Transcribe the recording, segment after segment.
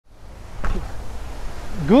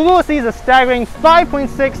Google sees a staggering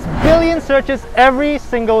 5.6 billion searches every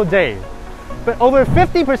single day, but over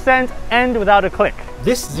 50% end without a click.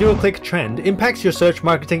 This zero-click trend impacts your search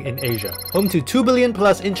marketing in Asia, home to 2 billion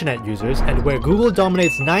plus internet users and where Google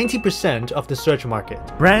dominates 90% of the search market.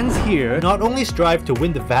 Brands here not only strive to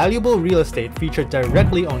win the valuable real estate featured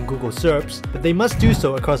directly on Google SERPs, but they must do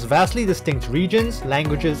so across vastly distinct regions,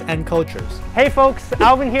 languages, and cultures. Hey folks,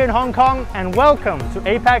 Alvin here in Hong Kong, and welcome to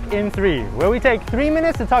APAC in 3, where we take 3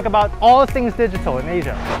 minutes to talk about all things digital in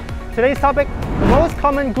Asia. Today's topic, the most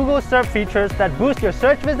common Google SERP features that boost your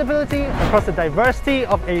search visibility across the diversity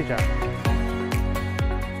of Asia.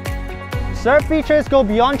 SERP features go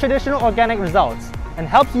beyond traditional organic results and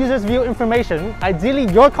helps users view information, ideally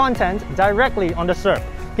your content, directly on the SERP,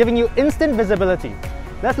 giving you instant visibility.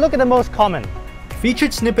 Let's look at the most common.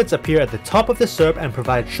 Featured snippets appear at the top of the SERP and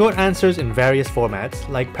provide short answers in various formats,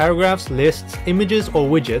 like paragraphs, lists, images, or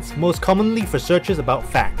widgets, most commonly for searches about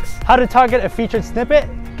facts. How to target a featured snippet?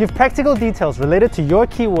 Give practical details related to your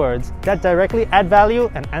keywords that directly add value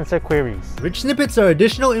and answer queries. Rich snippets are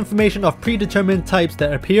additional information of predetermined types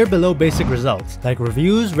that appear below basic results, like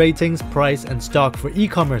reviews, ratings, price, and stock for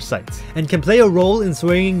e-commerce sites, and can play a role in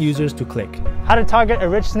swaying users to click. How to target a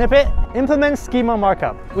rich snippet? Implement schema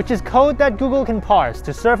markup, which is code that Google can parse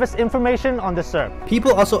to surface information on the SERP.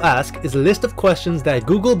 People Also Ask is a list of questions that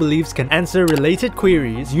Google believes can answer related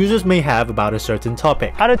queries users may have about a certain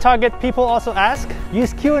topic. How to target People Also Ask?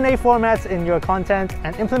 Use Q&A formats in your content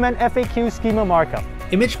and implement FAQ schema markup.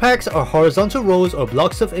 Image packs are horizontal rows or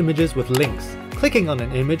blocks of images with links. Clicking on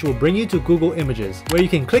an image will bring you to Google Images, where you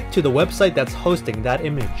can click to the website that's hosting that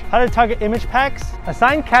image. How to target image packs?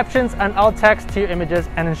 Assign captions and alt text to your images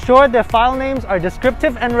and ensure their file names are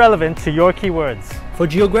descriptive and relevant to your keywords. For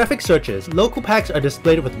geographic searches, local packs are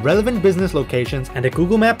displayed with relevant business locations and a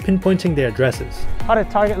Google map pinpointing their addresses. How to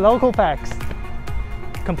target local packs?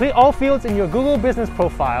 Complete all fields in your Google business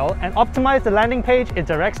profile and optimize the landing page it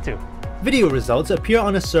directs to. Video results appear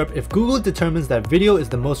on a SERP if Google determines that video is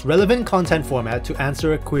the most relevant content format to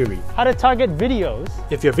answer a query. How to target videos?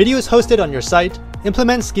 If your video is hosted on your site,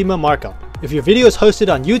 implement schema markup. If your video is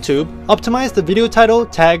hosted on YouTube, optimize the video title,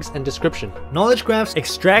 tags, and description. Knowledge graphs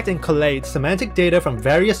extract and collate semantic data from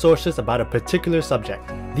various sources about a particular subject.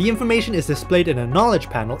 The information is displayed in a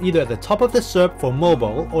knowledge panel either at the top of the SERP for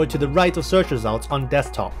mobile or to the right of search results on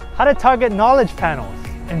desktop. How to target knowledge panels?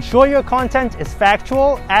 Ensure your content is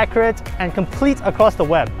factual, accurate, and complete across the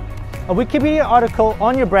web. A Wikipedia article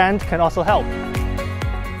on your brand can also help.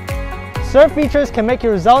 SERP features can make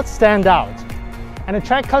your results stand out and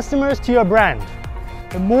attract customers to your brand.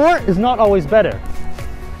 But more is not always better.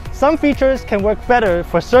 Some features can work better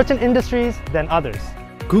for certain industries than others.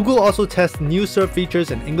 Google also tests new SERP features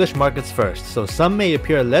in English markets first, so some may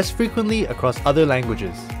appear less frequently across other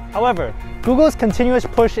languages. However, Google's continuous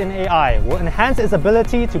push in AI will enhance its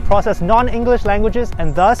ability to process non-English languages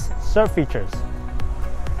and thus SERP features.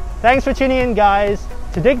 Thanks for tuning in, guys.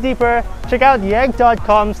 To dig deeper, check out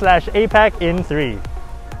yeg.com/APAC in 3.